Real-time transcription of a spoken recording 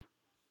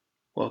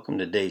Welcome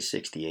to day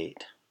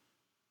 68.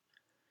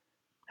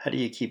 How do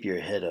you keep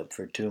your head up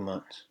for 2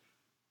 months?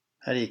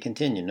 How do you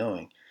continue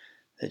knowing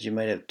that you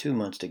might have 2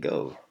 months to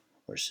go,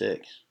 or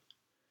 6?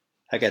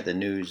 I got the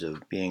news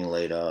of being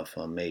laid off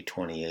on May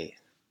 28th.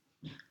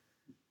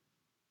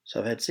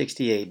 So I've had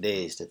 68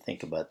 days to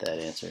think about that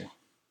answer.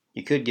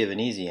 You could give an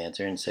easy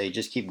answer and say,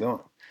 just keep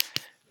going.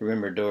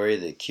 Remember Dory,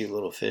 the cute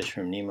little fish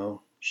from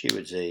Nemo? She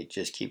would say,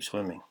 just keep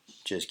swimming,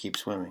 just keep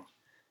swimming.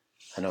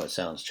 I know it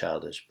sounds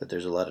childish, but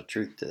there's a lot of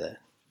truth to that.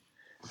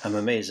 I'm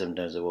amazed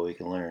sometimes at what we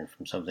can learn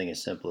from something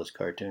as simple as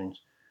cartoons.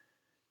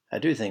 I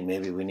do think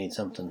maybe we need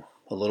something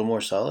a little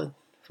more solid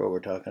for what we're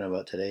talking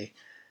about today.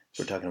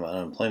 We're talking about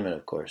unemployment,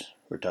 of course.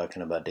 We're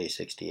talking about day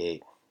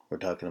 68. We're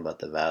talking about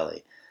the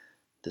valley.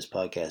 This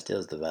podcast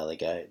is the Valley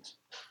Guides.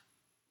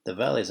 The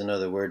valley is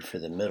another word for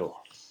the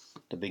middle.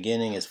 The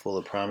beginning is full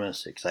of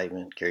promise,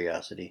 excitement,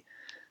 curiosity.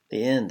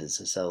 The end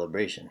is a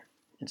celebration.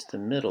 It's the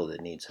middle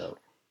that needs help.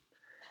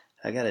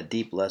 I got a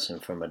deep lesson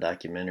from a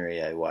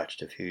documentary I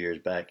watched a few years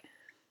back.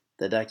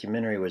 The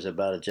documentary was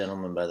about a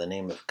gentleman by the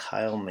name of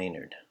Kyle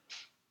Maynard.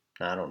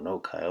 I don't know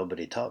Kyle, but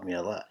he taught me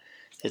a lot.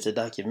 It's a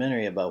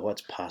documentary about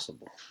what's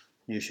possible.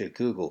 You should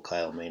Google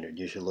Kyle Maynard.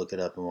 You should look it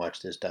up and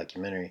watch this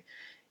documentary.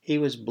 He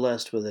was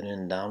blessed with an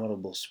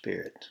indomitable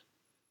spirit.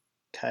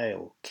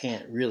 Kyle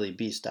can't really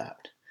be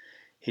stopped.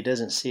 He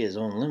doesn't see his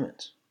own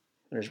limits.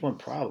 There's one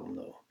problem,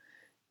 though.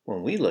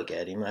 When we look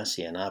at him, I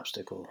see an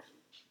obstacle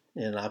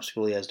he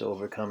has to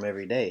overcome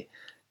every day.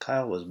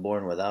 Kyle was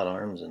born without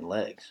arms and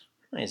legs.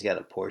 He's got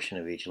a portion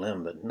of each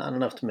limb, but not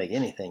enough to make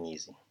anything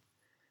easy.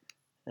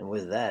 And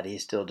with that, he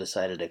still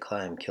decided to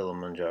climb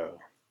Kilimanjaro.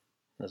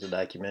 There's a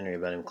documentary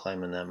about him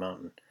climbing that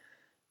mountain.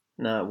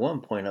 Now, at one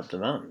point up the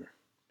mountain,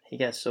 he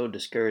got so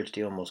discouraged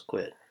he almost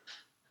quit.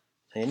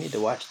 Now, you need to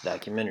watch the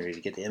documentary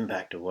to get the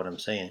impact of what I'm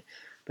saying.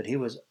 But he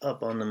was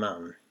up on the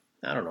mountain,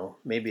 I don't know,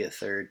 maybe a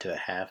third to a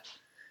half,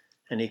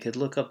 and he could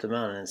look up the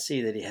mountain and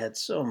see that he had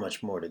so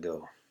much more to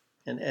go,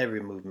 and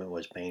every movement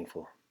was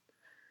painful.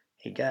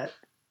 He got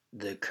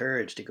the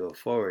courage to go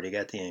forward. He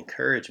got the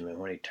encouragement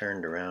when he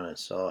turned around and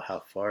saw how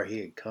far he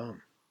had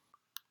come.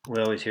 We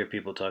always hear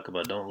people talk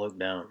about don't look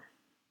down.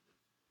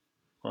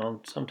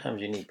 Well,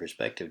 sometimes you need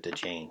perspective to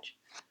change.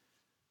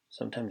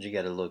 Sometimes you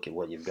got to look at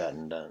what you've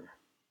gotten done.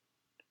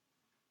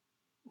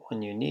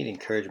 When you need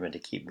encouragement to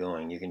keep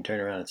going, you can turn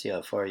around and see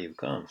how far you've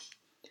come.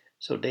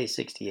 So day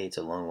 68 is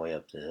a long way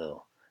up the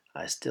hill.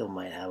 I still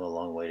might have a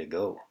long way to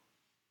go.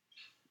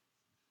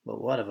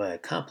 But what have I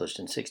accomplished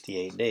in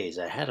 68 days?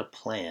 I had a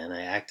plan.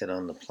 I acted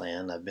on the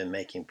plan. I've been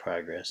making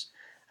progress.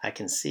 I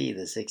can see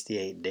the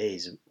 68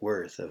 days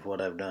worth of what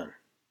I've done.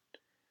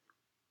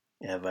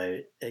 Have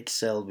I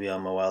excelled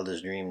beyond my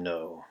wildest dream?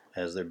 No.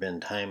 Has there been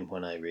time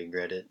when I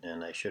regret it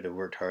and I should have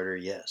worked harder?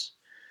 Yes.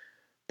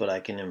 But I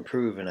can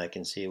improve and I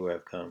can see where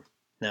I've come.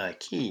 Now, a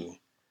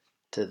key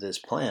to this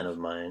plan of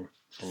mine,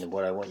 and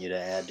what I want you to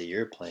add to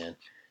your plan,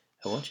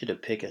 I want you to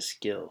pick a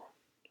skill.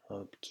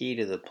 A key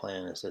to the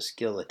plan is a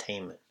skill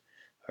attainment,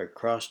 or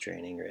cross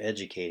training, or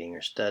educating,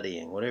 or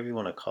studying, whatever you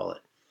want to call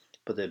it.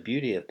 But the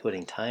beauty of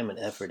putting time and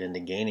effort into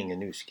gaining a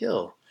new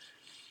skill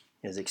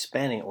is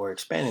expanding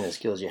the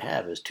skills you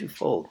have is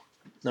twofold.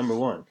 Number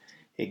one,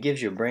 it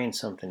gives your brain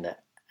something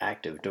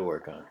active to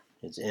work on.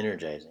 It's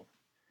energizing.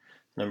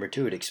 Number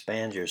two, it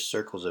expands your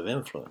circles of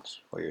influence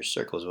or your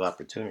circles of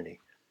opportunity.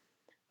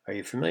 Are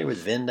you familiar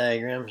with Venn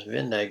diagrams?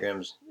 Venn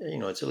diagrams,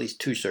 it's at least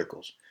two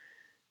circles.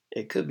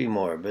 It could be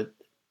more, but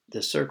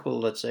the circle,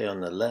 let's say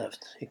on the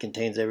left, it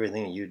contains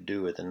everything you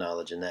do with the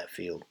knowledge in that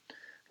field.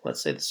 Let's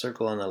say the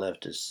circle on the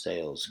left is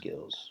sales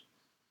skills.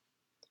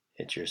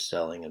 It's your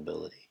selling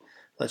ability.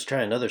 Let's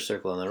try another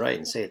circle on the right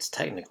and say it's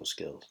technical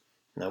skills.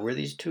 Now, where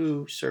these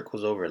two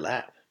circles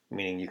overlap,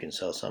 meaning you can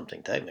sell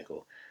something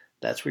technical,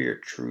 that's where your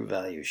true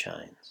value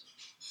shines.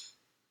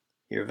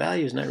 Your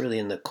value is not really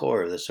in the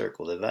core of the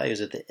circle. The value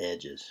is at the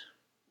edges,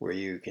 where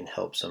you can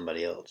help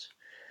somebody else.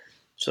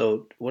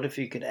 So, what if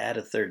you could add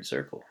a third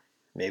circle?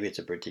 Maybe it's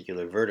a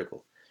particular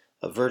vertical.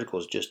 A vertical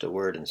is just a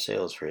word in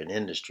sales for an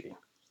industry,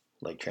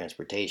 like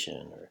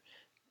transportation or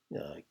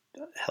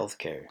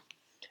healthcare.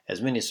 As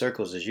many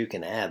circles as you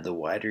can add, the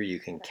wider you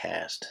can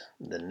cast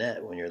the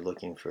net when you're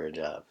looking for a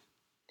job.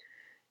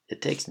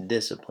 It takes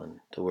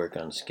discipline to work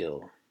on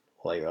skill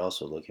while you're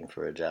also looking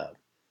for a job.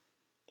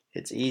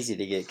 It's easy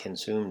to get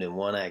consumed in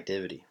one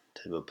activity,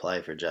 to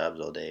apply for jobs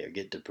all day or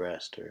get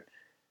depressed or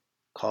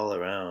call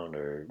around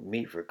or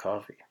meet for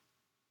coffee.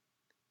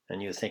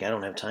 And you think, I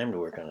don't have time to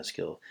work on a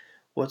skill.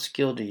 What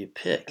skill do you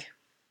pick?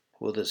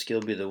 Will the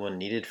skill be the one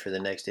needed for the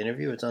next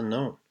interview? It's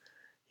unknown.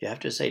 You have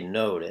to say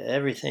no to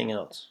everything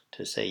else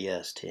to say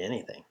yes to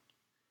anything.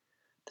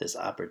 This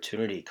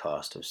opportunity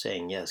cost of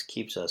saying yes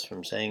keeps us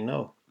from saying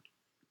no.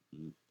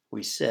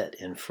 We sit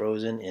in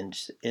frozen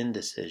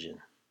indecision.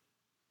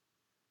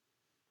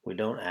 We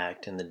don't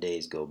act and the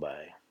days go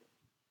by.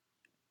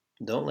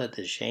 Don't let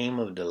the shame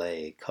of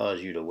delay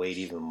cause you to wait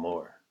even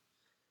more.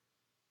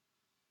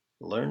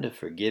 Learn to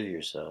forgive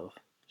yourself,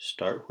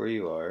 start where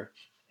you are,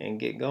 and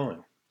get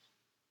going.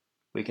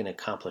 We can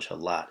accomplish a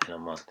lot in a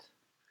month.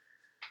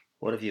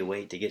 What if you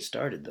wait to get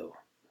started, though?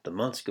 The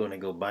month's going to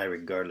go by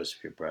regardless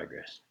of your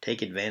progress.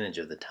 Take advantage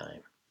of the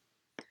time.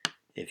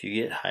 If you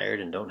get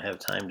hired and don't have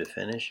time to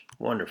finish,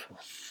 wonderful.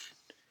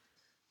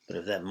 But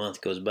if that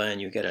month goes by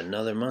and you've got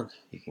another month,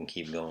 you can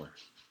keep going.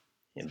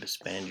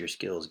 Expand your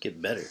skills,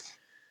 get better,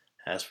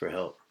 ask for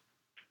help.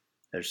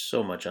 There's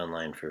so much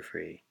online for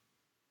free.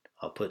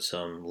 I'll put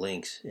some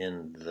links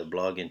in the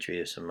blog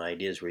entry of some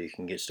ideas where you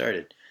can get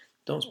started.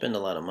 Don't spend a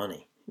lot of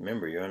money.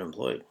 Remember, you're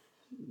unemployed.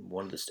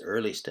 One of the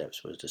early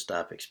steps was to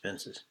stop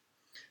expenses.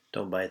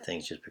 Don't buy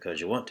things just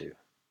because you want to.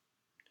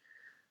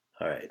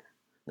 All right,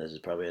 this is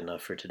probably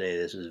enough for today.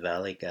 This is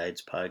Valley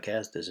Guides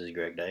Podcast. This is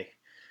Greg Dyke,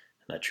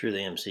 and I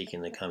truly am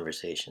seeking the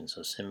conversation.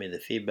 So send me the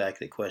feedback,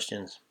 the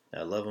questions.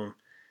 I love them,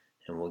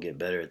 and we'll get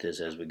better at this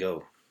as we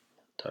go.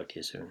 Talk to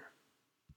you soon.